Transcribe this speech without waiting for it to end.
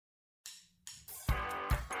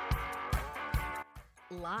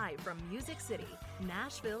Live from Music City,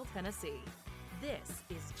 Nashville, Tennessee. This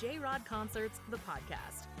is J-Rod Concerts, the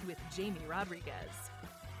podcast with Jamie Rodriguez.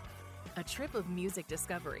 A trip of music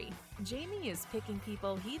discovery. Jamie is picking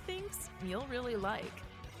people he thinks you'll really like.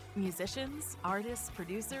 Musicians, artists,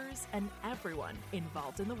 producers, and everyone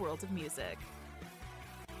involved in the world of music.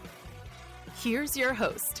 Here's your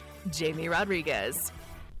host, Jamie Rodriguez.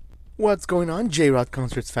 What's going on, J-Rod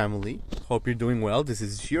Concerts family? Hope you're doing well. This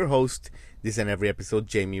is your host, this and every episode,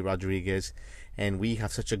 Jamie Rodriguez. And we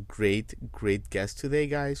have such a great guest today,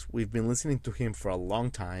 guys. We've been listening to him for a long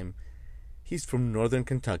time. He's from Northern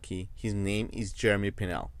Kentucky. His name is Jeremy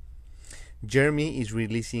Pinnell. Jeremy is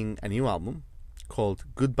releasing a new album called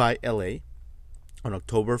Goodbye LA on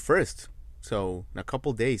October 1st. So, in a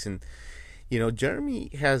couple days. And you know, Jeremy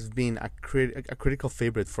has been a critical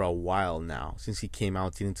favorite for a while now, since he came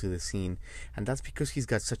out into the scene. And that's because he's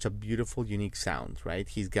got such a beautiful, unique sound, right?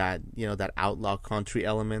 He's got, you know, that outlaw country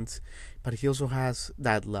element, but he also has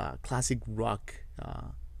that classic rock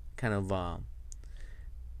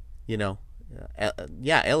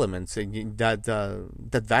elements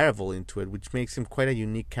that variable into it, which makes him quite a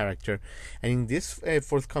unique character. And in this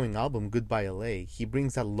forthcoming album, Goodbye LA, he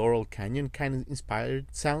brings that Laurel Canyon kind of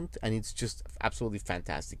inspired sound, and it's just absolutely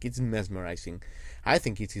fantastic. It's mesmerizing. I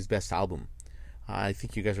think it's his best album. I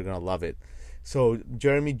think you guys are gonna love it. So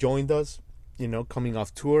Jeremy joined us, you know, coming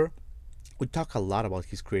off tour. We talk a lot about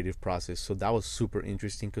his creative process, so that was super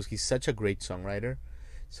interesting because he's such a great songwriter.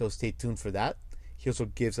 So stay tuned for that. He also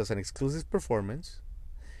gives us an exclusive performance,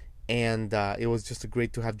 and it was just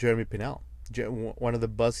great to have Jeremy Pinnell, one of the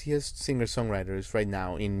buzziest singer-songwriters right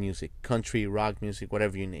now in music, country, rock music,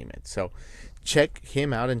 whatever you name it. So check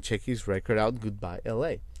him out and check his record out, Goodbye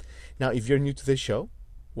LA. Now, if you're new to the show,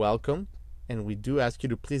 welcome, and we do ask you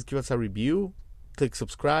to please give us a review, click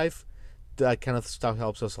subscribe. That kind of stuff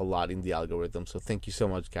helps us a lot in the algorithm, so thank you so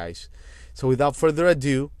much, guys. So without further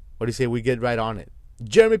ado, what do you say we get right on it?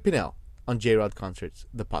 Jeremy Pinnell on J-Rod Concerts,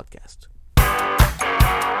 the podcast.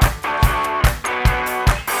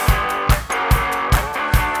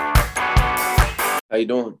 How you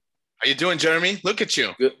doing? How you doing, Jeremy? Look at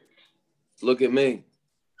you. Good. Look at me.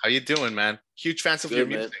 How you doing, man? Huge fans of your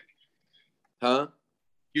music. Huh?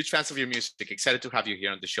 Huge fans of your music. Excited to have you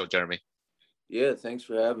here on the show, Jeremy. Yeah, thanks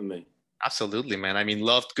for having me. Absolutely, man. I mean,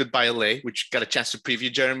 loved Goodbye LA, which got a chance to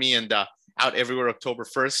preview, Jeremy, and out everywhere October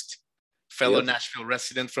 1st. Fellow Nashville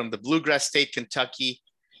resident from the Bluegrass State, Kentucky.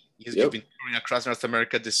 You've been touring across North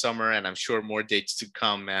America this summer, and I'm sure more dates to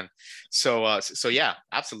come, man. So yeah,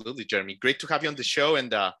 absolutely, Jeremy. Great to have you on the show.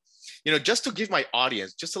 And, you know, just to give my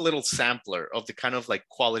audience just a little sampler of the kind of like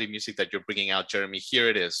quality music that you're bringing out, Jeremy, here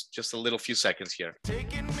it is. Just a little few seconds here.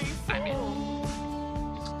 I mean,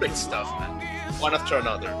 it's great stuff, man. One after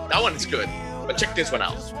another. That one is good. But check this one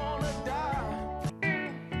out.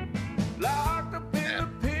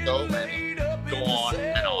 Man, so many. Go on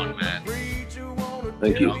and on, man.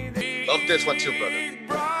 Thank you. Love this one too, brother.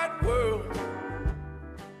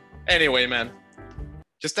 Anyway, man,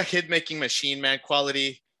 just a hit-making machine, man.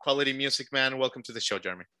 Quality music, man. Welcome to the show,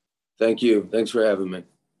 Jeremy. Thank you. Thanks for having me.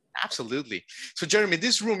 Absolutely. So, Jeremy,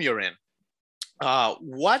 this room you're in,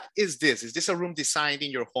 what is this? Is this a room designed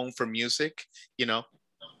in your home for music? You know?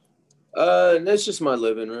 That's just my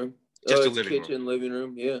living room. Just a living kitchen, room. living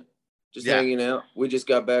room. Yeah. Just hanging out. We just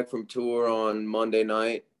got back from tour on Monday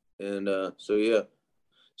night. And so, yeah,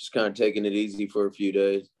 just kind of taking it easy for a few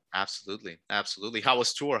days. Absolutely. How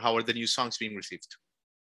was tour? How are the new songs being received?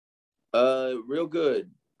 Real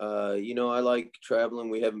good. You know, I like traveling.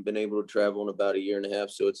 We haven't been able to travel in about a year and a half.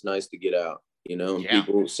 So it's nice to get out, you know, and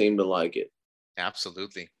people seem to like it.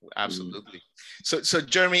 Absolutely. So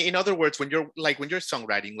Jeremy, in other words, when you're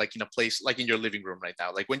songwriting, like in a place, like in your living room right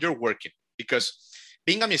now, like when you're working, because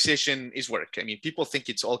being a musician is work. I mean, people think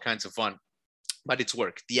it's all kinds of fun, but it's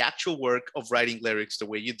work. The actual work of writing lyrics the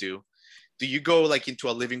way you do you go like into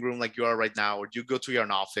a living room like you are right now, or do you go to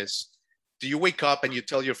your office? Do you wake up and you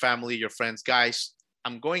tell your family, your friends, guys,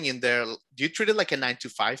 I'm going in there? Do you treat it like a 9 to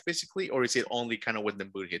 5 basically, or is it only kind of when the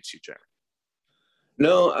mood hits you, Jeremy?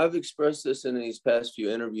 No, I've expressed this in these past few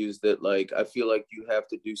interviews that like, I feel like you have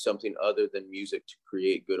to do something other than music to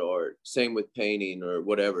create good art. Same with painting or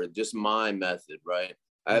whatever, just my method, right?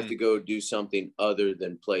 I have to go do something other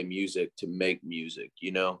than play music to make music,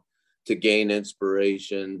 you know, to gain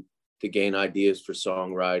inspiration, to gain ideas for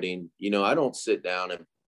songwriting. You know, I don't sit down and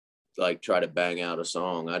like try to bang out a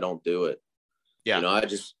song. I don't do it. Yeah. You know,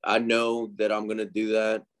 I know that I'm going to do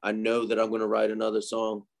that. I know that I'm going to write another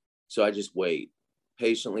song. So I just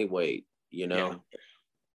patiently wait, you know?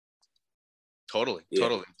 Totally,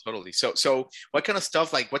 Yeah. totally. So what kind of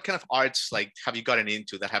stuff, like what kind of arts like have you gotten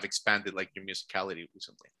into that have expanded like your musicality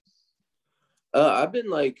recently? I've been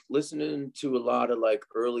like listening to a lot of like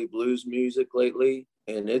early blues music lately,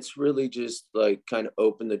 and it's really just like kind of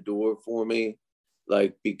opened the door for me,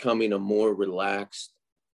 like becoming a more relaxed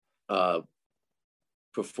uh,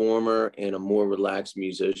 performer and a more relaxed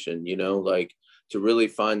musician. You know, like to really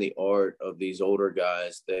find the art of these older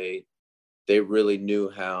guys. They really knew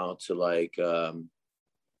how to like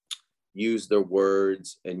use their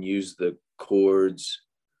words and use the chords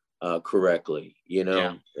correctly, you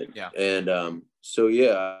know? Yeah. And so,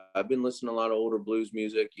 yeah, I've been listening to a lot of older blues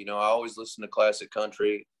music. You know, I always listen to classic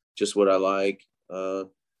country, just what I like. But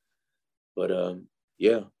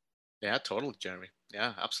yeah. Yeah, totally, Jeremy.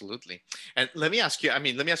 Yeah, absolutely. And let me ask you,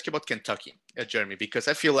 about Kentucky, Jeremy, because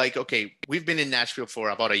I feel like, okay, we've been in Nashville for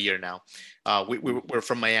about a year now. We're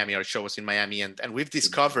from Miami. Our show was in Miami, and we've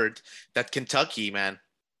discovered that Kentucky, man,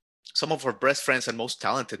 some of our best friends and most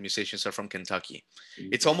talented musicians are from Kentucky.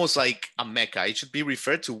 It's almost like a mecca. It should be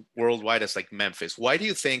referred to worldwide as like Memphis. Why do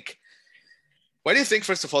you think,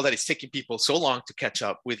 first of all, that it's taking people so long to catch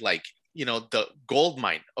up with like, the gold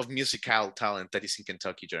mine of musical talent that is in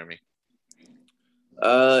Kentucky, Jeremy?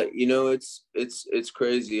 You know, it's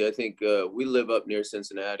crazy. I think we live up near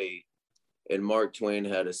Cincinnati, and Mark Twain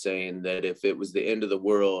had a saying that if it was the end of the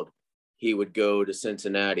world, he would go to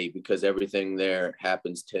Cincinnati because everything there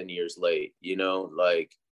happens 10 years late, you know,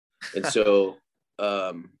 like, and so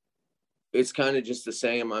it's kind of just the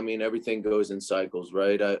same. I mean, everything goes in cycles,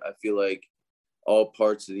 right? I feel like all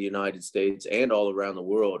parts of the United States and all around the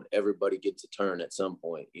world, everybody gets a turn at some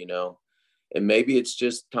point, you know, and maybe it's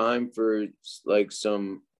just time for like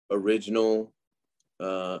some original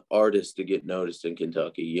artists to get noticed in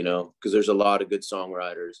Kentucky, you know, because there's a lot of good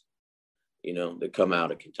songwriters, you know, that come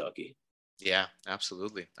out of Kentucky. Yeah,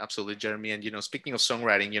 absolutely. Absolutely, Jeremy. And, speaking of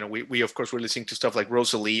songwriting, we of course, we're listening to stuff like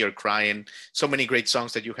Rosalie or Crying, so many great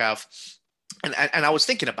songs that you have. And I was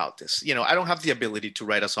thinking about this, I don't have the ability to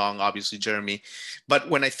write a song, obviously, Jeremy, but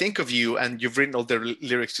when I think of you and you've written all the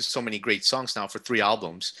lyrics to so many great songs now for 3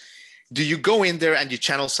 albums, do you go in there and you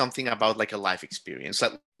channel something about like a life experience,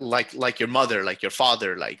 like your mother, like your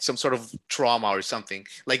father, like some sort of trauma or something?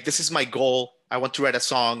 Like, this is my goal. I want to write a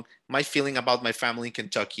song, my feeling about my family in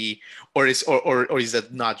Kentucky, or is that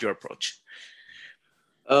not your approach?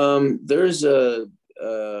 There's a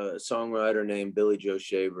songwriter named Billy Joe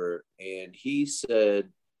Shaver, and he said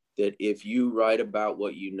that if you write about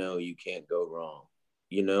what you know, you can't go wrong,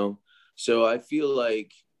 you know? So I feel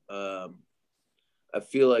like,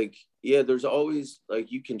 yeah, there's always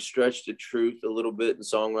like, you can stretch the truth a little bit in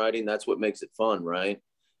songwriting. That's what makes it fun, right?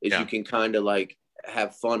 Is you can kind of like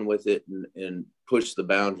have fun with it and push the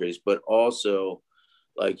boundaries, but also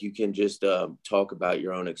like you can just talk about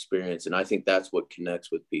your own experience. And I think that's what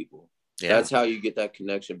connects with people. Yeah. That's how you get that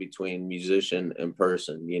connection between musician and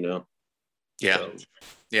person, you know? Yeah. So.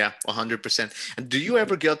 Yeah, 100%. And do you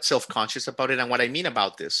ever get self-conscious about it? And what I mean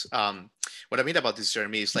about this,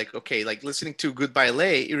 Jeremy, is like, okay, like listening to Goodbye LA,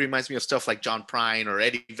 it reminds me of stuff like John Prine or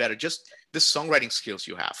Eddie Vedder, just the songwriting skills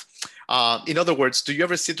you have. In other words, do you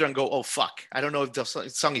ever sit there and go, oh, fuck, I don't know if the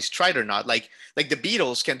song is tried or not? Like the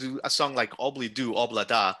Beatles can do a song like Obli Do, Obla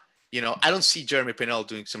Da. I don't see Jeremy Pinnell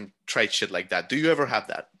doing some tried shit like that. Do you ever have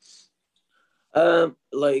that?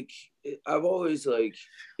 Like, I've always like,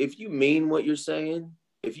 if you mean what you're saying,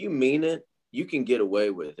 if you mean it, you can get away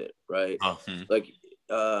with it, right? Like,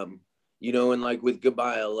 and like with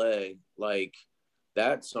Goodbye LA, like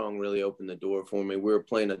that song really opened the door for me. We were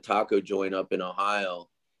playing a taco joint up in Ohio,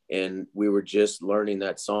 and we were just learning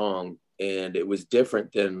that song, and it was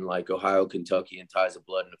different than like Ohio, Kentucky, and Ties of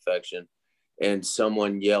Blood and Affection. And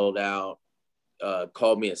someone yelled out,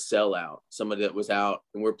 called me a sellout, somebody that was out,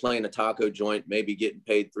 and we're playing a taco joint, maybe getting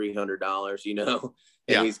paid $300,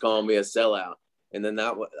 and he's calling me a sellout. And then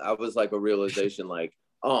I was like a realization, like,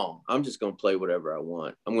 oh, I'm just going to play whatever I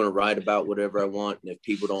want. I'm going to write about whatever I want. And if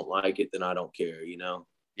people don't like it, then I don't care,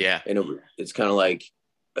 Yeah. And it's kind of like,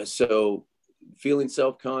 so feeling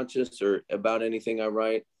self-conscious or about anything I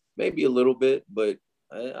write, maybe a little bit, but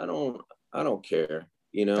I don't care,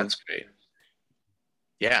 That's great.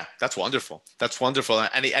 Yeah, that's wonderful. That's wonderful.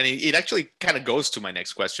 And it actually kind of goes to my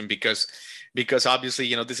next question because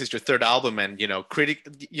obviously, this is your 3rd album, and,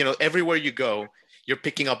 everywhere you go, you're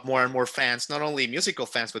picking up more and more fans, not only musical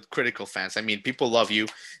fans, but critical fans. I mean, people love you,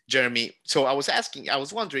 Jeremy. So I was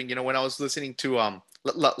wondering, when I was listening to,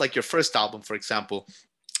 like your first album, for example,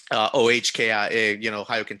 OHK,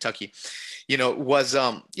 Ohio, Kentucky, was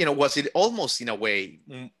it almost in a way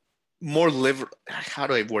more how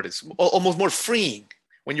do I word this? Almost more freeing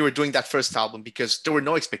when you were doing that first album, because there were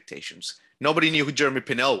no expectations, Nobody knew who Jeremy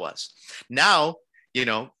Pinnell was. Now, you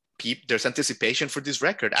know, there's anticipation for this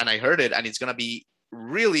record, and I heard it, and it's gonna be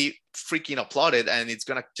really freaking applauded, and it's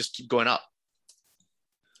gonna just keep going up.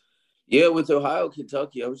 Yeah, with Ohio,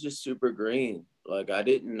 Kentucky, I was just super green. Like, I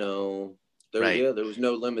didn't know. There was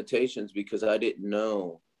no limitations because I didn't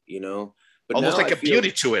know, you know. But almost like a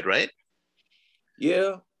beauty to it, right?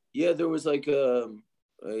 Yeah, there was like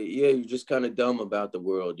you're just kind of dumb about the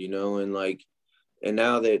world, you know, and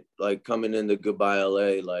now that like coming into Goodbye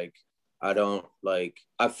LA, like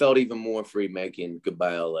I felt even more free making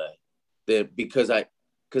Goodbye LA, that because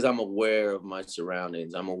I'm aware of my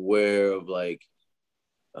surroundings. I'm aware of like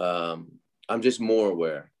I'm just more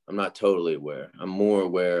aware. I'm not totally aware. I'm more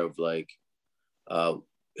aware of like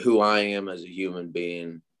who I am as a human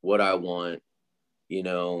being, what I want, you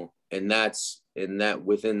know, and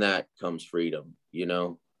within that comes freedom, you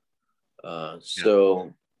know.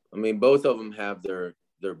 So I mean, both of them have their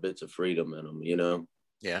bits of freedom in them, you know.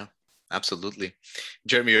 Yeah, absolutely.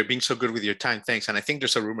 Jeremy, you're being so good with your time. Thanks. And I think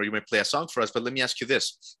there's a rumor you might play a song for us, but let me ask you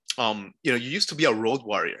this. You know, you used to be a road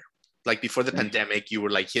warrior. Like before the pandemic, you were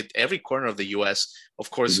like hit every corner of the US. Of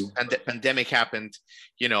course, pandemic happened,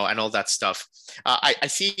 you know, and all that stuff. I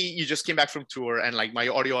see you just came back from tour, and like my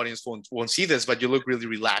audio audience won't see this, but you look really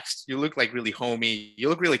relaxed. You look like really homey. You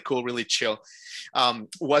look really cool, really chill.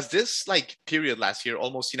 Was this like period last year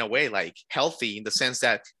almost in a way like healthy in the sense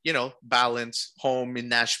that, you know, balance, home in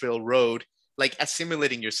Nashville, road, like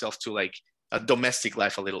assimilating yourself to like a domestic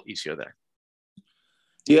life a little easier there?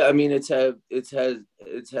 Yeah, I mean, it's had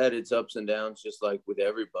its ups and downs, just like with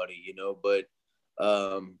everybody, you know. But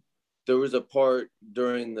there was a part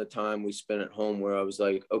during the time we spent at home where I was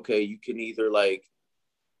like, okay, you can either like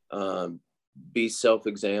be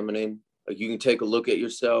self-examining, like you can take a look at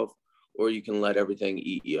yourself, or you can let everything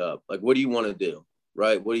eat you up. Like, what do you want to do,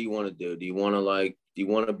 right? What do you want to do? Do you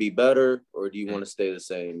want to be better, or do you want to stay the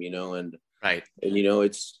same, you know? And right, and you know,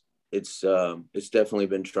 it's definitely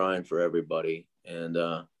been trying for everybody. And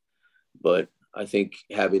but I think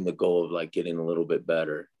having the goal of like getting a little bit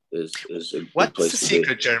better is a good place the to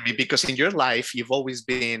secret, be. Jeremy? Because in your life, you've always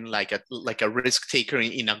been like a risk taker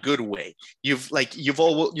in a good way. You've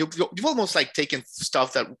almost like taken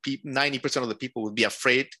stuff that 90% of the people would be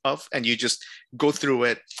afraid of, and you just go through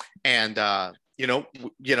it, and you know,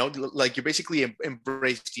 like you basically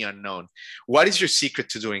embrace the unknown. What is your secret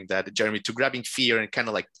to doing that, Jeremy? To grabbing fear and kind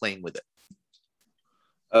of like playing with it?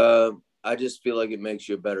 I just feel like it makes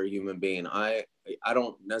you a better human being. I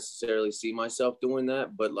don't necessarily see myself doing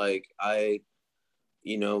that, but like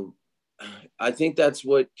you know, I think that's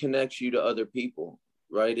what connects you to other people,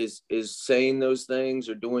 right? Is saying those things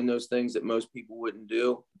or doing those things that most people wouldn't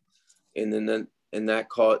do. And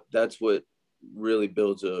that's what really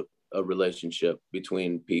builds a relationship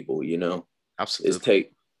between people, you know?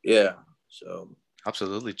 Absolutely. So.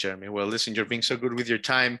 Absolutely, Jeremy. Well, listen, you're being so good with your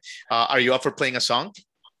time. Are you up for playing a song?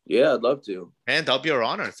 Yeah, I'd love to. And that'll be our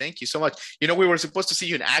honor. Thank you so much. You know, we were supposed to see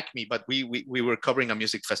you in Acme, but we were covering a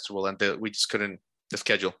music festival, and we just couldn't the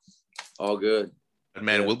schedule. All good. But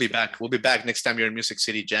man, we'll be back. We'll be back next time you're in Music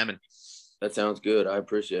City jamming. That sounds good. I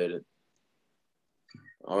appreciate it.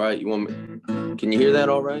 All right. Can you hear that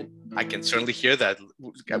all right? I can certainly hear that.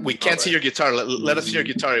 We can't see your guitar. Let us see your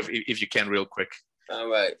guitar if you can real quick. All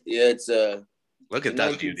right. Yeah, it's look at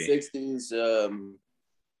that beauty. 1960s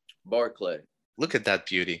Barclay. Look at that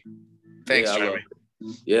beauty. Thanks, Jeremy.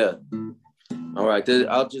 Yeah. All right.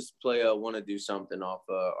 I'll just play Wanna Do Something off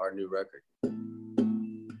our new record.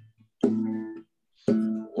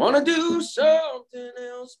 Wanna do something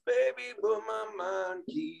else, baby, but my mind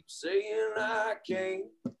keeps saying I can't.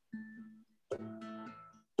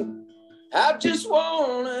 I just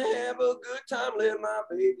wanna have a good time, let my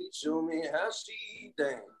baby show me how she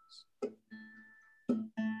dance.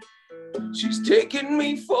 She's taking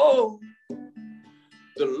me for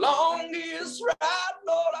the longest ride,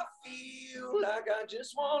 Lord, I feel like I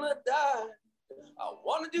just wanna die. I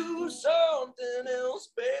wanna do something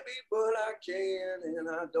else, baby, but I can't, and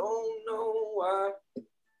I don't know why.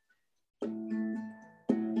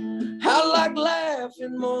 I like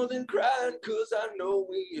laughing more than crying, 'cause I know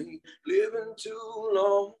we ain't living too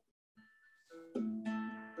long.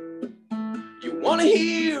 You wanna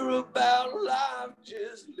hear about life,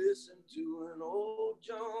 just listen to an old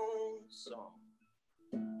Jones song.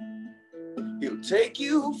 He'll take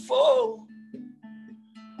you for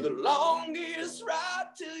the longest ride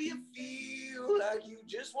till you feel like you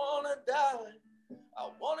just wanna die. I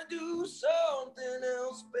wanna do something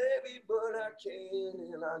else, baby, but I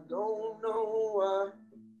can't, and I don't know why.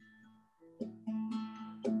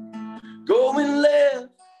 Going left,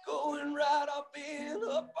 going right, I've been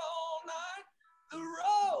up all night. The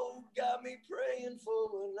road got me for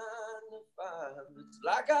a 9 to 5. It's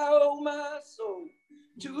like I owe my soul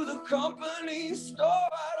to the company store.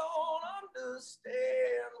 I don't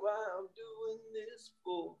understand why I'm doing this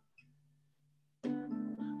for.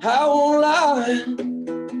 I won't lie,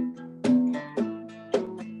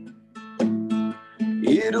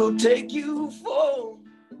 it'll take you for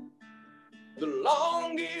the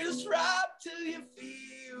longest ride till you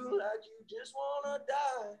feel like you just wanna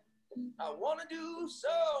die. I wanna do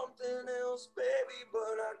something else, baby, but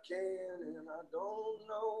I can't, and I don't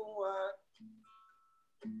know why.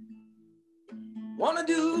 Wanna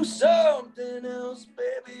do something else,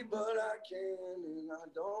 baby, but I can't, and I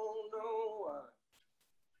don't know why.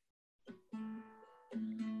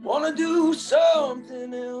 Wanna do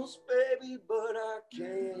something else, baby, but I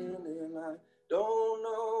can't, and I don't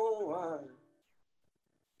know why.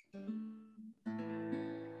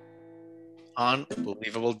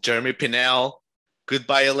 Unbelievable. Jeremy Pinnell,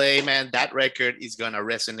 Goodbye LA, man. That record is going to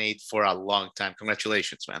resonate for a long time.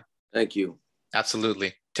 Congratulations, man. Thank you.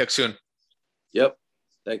 Absolutely. Talk soon. Yep.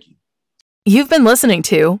 Thank you. You've been listening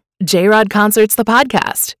to J-Rod Concerts, the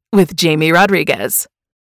podcast with Jamie Rodriguez.